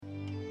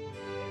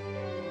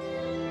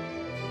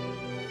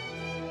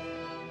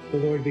The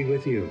Lord be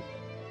with you.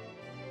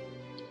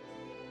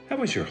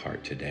 How is your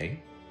heart today?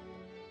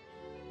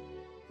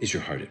 Is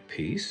your heart at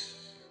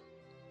peace?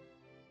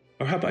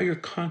 Or how about your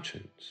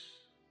conscience?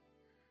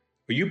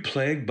 Are you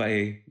plagued by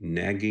a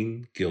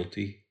nagging,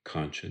 guilty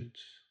conscience?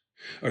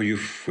 Are you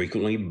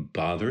frequently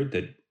bothered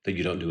that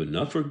you don't do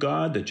enough for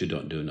God, that you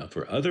don't do enough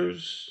for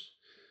others?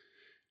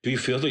 Do you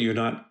feel that you're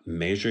not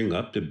measuring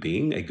up to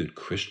being a good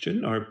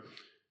Christian? Or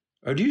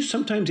do you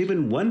sometimes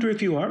even wonder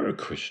if you are a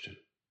Christian?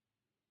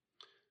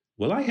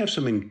 Well, I have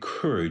some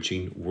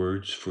encouraging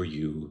words for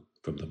you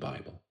from the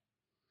Bible.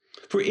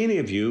 For any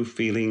of you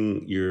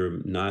feeling you're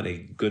not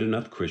a good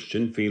enough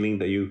Christian, feeling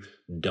that you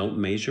don't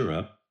measure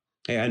up,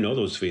 hey, I know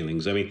those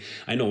feelings.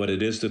 I know what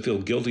it is to feel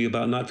guilty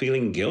about not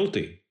feeling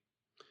guilty.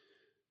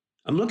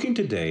 I'm looking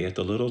today at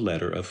the little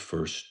letter of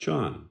 1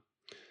 John,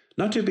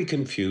 not to be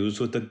confused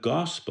with the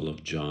Gospel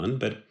of John,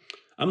 but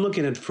I'm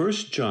looking at 1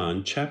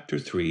 John chapter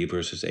 3,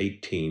 verses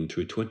 18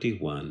 through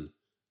 21.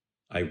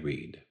 I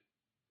read,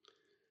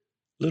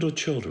 "Little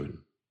children,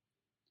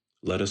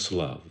 let us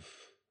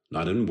love,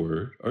 not in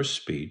word or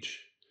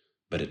speech,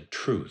 but in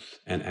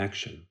truth and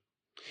action.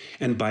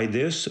 And by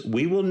this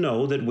we will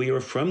know that we are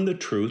from the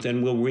truth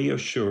and will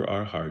reassure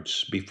our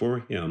hearts before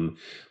Him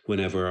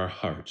whenever our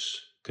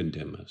hearts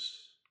condemn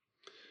us.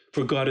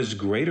 For God is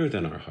greater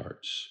than our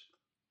hearts,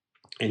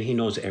 and He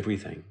knows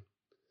everything.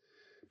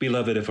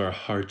 Beloved, if our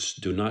hearts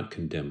do not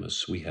condemn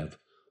us, we have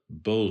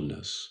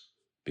boldness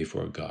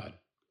before God."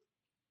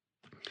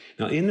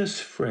 Now, in this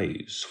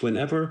phrase,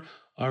 whenever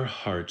our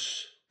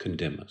hearts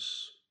condemn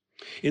us,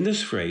 in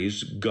this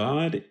phrase,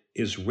 God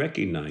is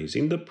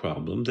recognizing the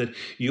problem that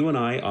you and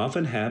I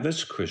often have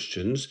as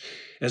Christians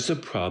as the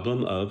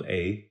problem of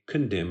a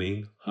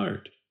condemning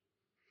heart.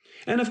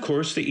 And of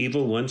course, the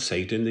evil one,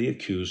 Satan, the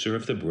accuser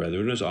of the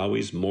brethren, is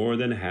always more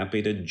than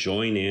happy to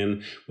join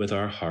in with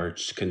our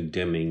hearts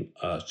condemning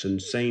us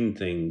and saying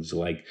things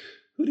like,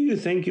 "Who do you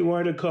think you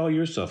are to call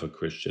yourself a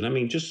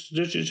Christian?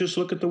 Just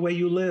look at the way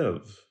you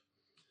live."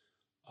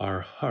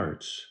 Our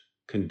hearts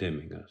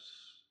condemning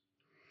us.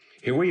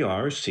 Here we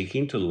are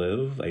seeking to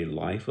live a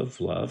life of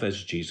love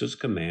as Jesus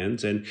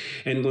commands, and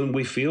when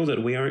we feel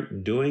that we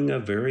aren't doing a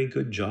very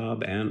good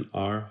job and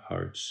our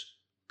hearts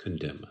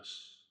condemn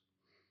us.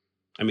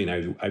 I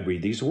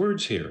read these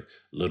words here,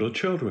 "Little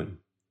children,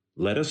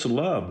 let us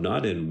love,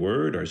 not in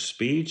word or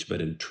speech, but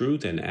in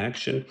truth and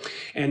action."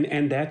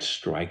 And that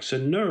strikes a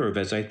nerve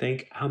as I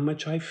think how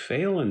much I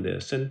fail in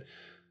this. And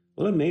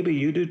well, maybe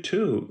you do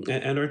too.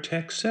 And our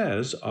text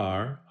says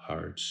our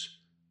hearts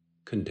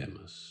condemn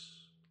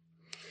us.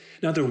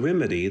 Now, the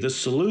remedy, the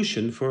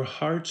solution for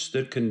hearts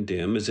that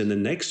condemn is in the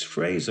next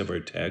phrase of our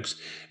text,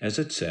 as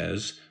it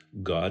says,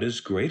 God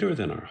is greater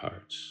than our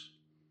hearts,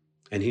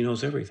 and He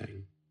knows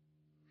everything.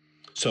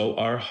 So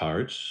our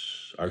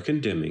hearts are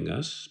condemning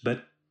us,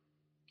 but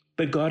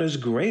God is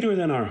greater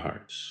than our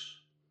hearts,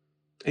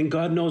 and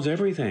God knows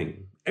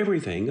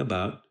everything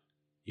about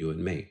you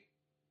and me.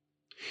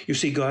 You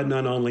see, God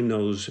not only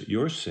knows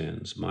your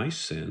sins, my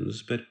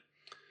sins, but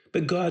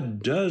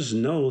God does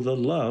know the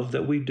love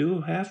that we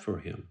do have for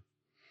Him.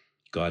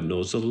 God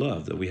knows the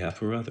love that we have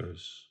for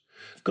others.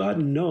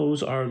 God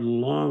knows our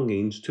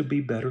longings to be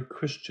better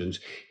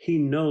Christians. He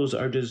knows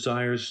our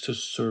desires to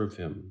serve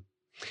Him.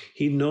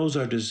 He knows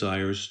our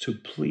desires to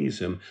please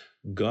Him.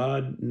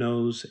 God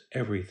knows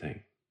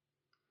everything.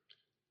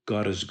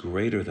 God is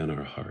greater than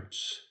our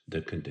hearts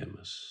that condemn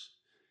us.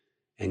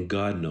 And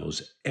God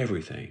knows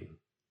everything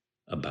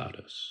about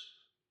us.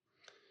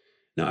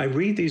 Now, I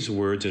read these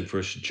words in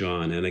 1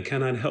 John, and I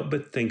cannot help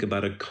but think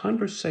about a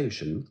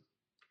conversation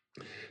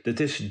that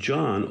this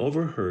John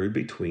overheard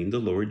between the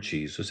Lord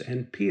Jesus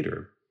and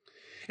Peter,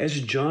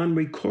 as John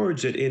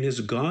records it in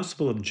his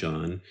Gospel of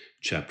John,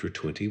 chapter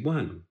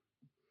 21.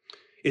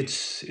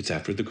 It's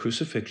after the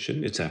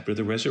crucifixion, it's after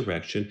the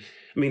resurrection.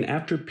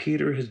 After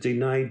Peter has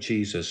denied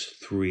Jesus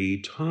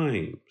 3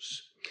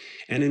 times.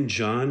 And in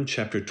John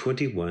chapter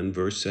 21,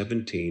 verse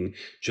 17,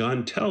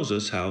 John tells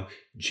us how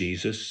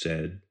Jesus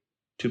said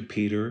to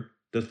Peter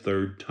the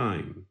third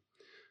time,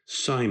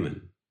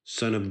 "Simon,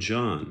 son of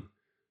John,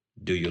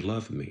 do you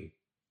love me?"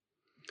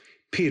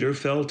 Peter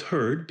felt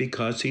hurt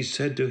because he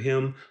said to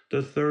him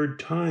the third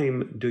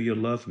time, "Do you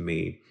love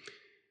me?"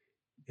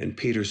 And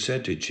Peter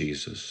said to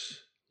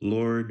Jesus,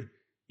 "Lord,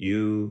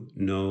 you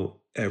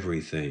know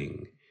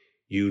everything.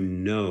 You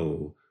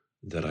know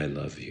that I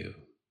love you."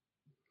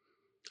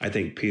 I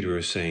think Peter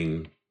is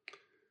saying,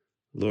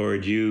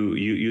 "Lord,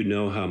 you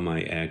know how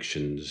my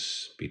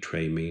actions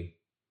betray me.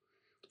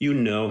 You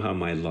know how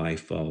my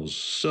life falls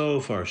so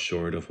far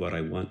short of what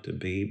I want to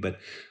be, but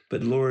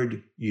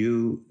Lord,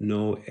 you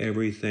know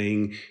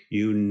everything.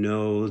 You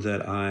know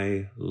that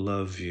I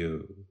love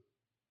you."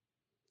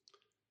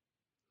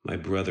 My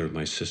brother,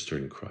 my sister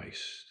in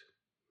Christ,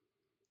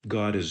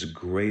 God is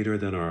greater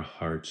than our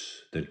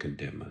hearts that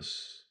condemn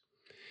us.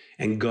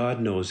 And God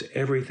knows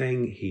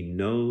everything. He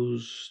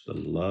knows the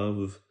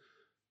love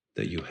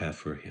that you have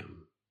for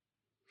Him.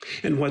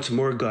 And what's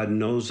more, God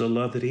knows the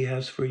love that he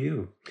has for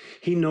you.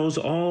 He knows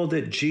all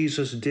that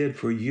Jesus did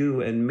for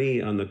you and me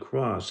on the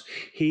cross.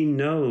 He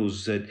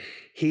knows that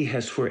he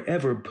has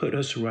forever put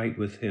us right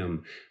with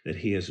him, that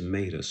he has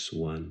made us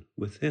one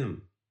with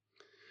him.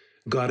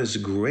 God is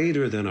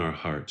greater than our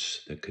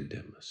hearts that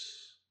condemn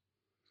us.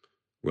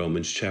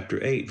 Romans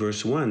chapter 8,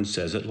 verse 1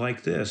 says it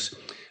like this: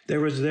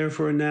 There is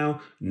therefore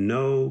now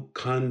no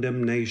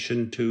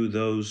condemnation to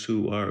those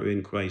who are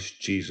in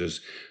Christ Jesus.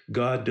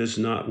 God does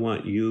not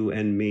want you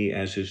and me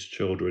as his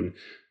children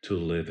to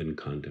live in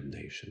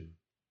condemnation.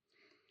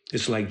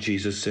 It's like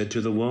Jesus said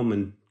to the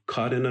woman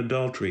caught in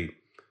adultery,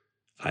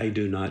 I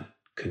do not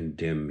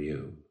condemn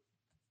you.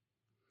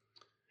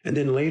 And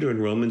then later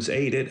in Romans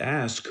 8, it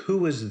asks,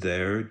 who is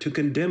there to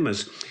condemn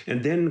us?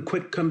 And then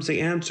quick comes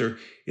the answer.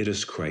 It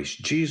is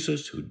Christ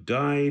Jesus who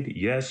died,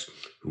 yes,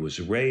 who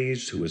was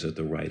raised, who is at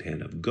the right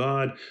hand of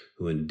God,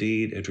 who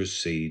indeed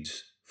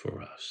intercedes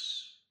for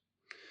us.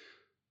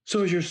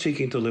 So as you're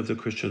seeking to live the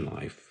Christian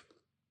life,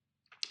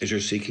 as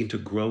you're seeking to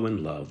grow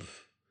in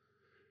love,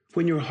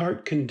 when your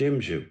heart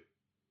condemns you,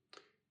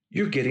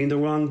 you're getting the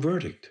wrong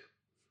verdict.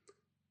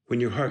 When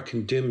your heart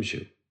condemns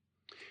you,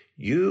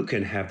 you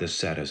can have the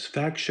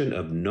satisfaction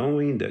of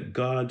knowing that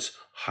God's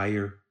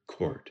higher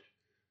court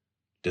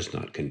does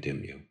not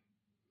condemn you.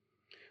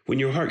 When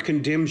your heart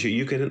condemns you,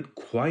 you can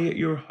quiet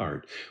your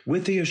heart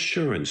with the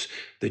assurance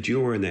that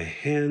you are in the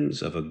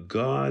hands of a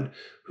God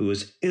who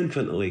is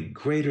infinitely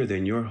greater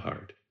than your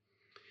heart,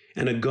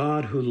 and a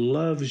God who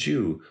loves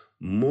you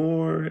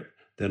more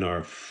than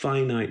our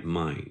finite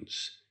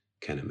minds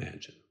can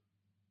imagine.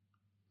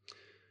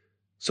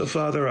 So,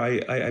 Father,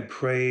 I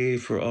pray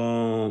for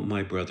all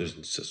my brothers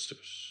and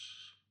sisters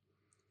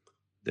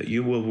that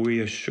you will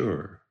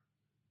reassure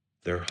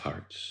their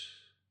hearts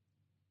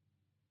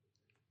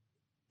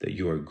that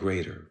you are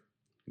greater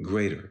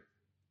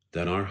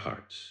than our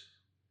hearts,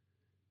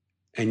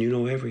 and you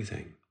know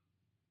everything.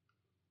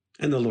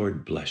 And the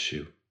Lord bless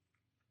you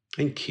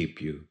and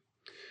keep you.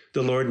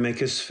 The Lord make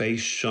his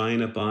face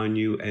shine upon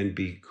you and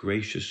be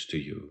gracious to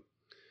you.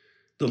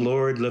 The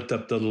Lord lift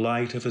up the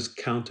light of his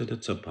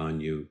countenance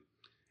upon you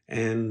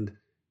and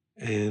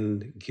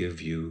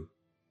give you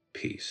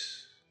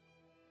peace.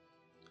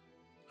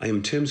 I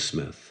am Tim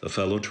Smith, a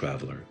fellow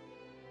traveler.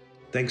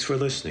 Thanks for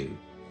listening.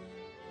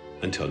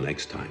 Until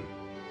next time.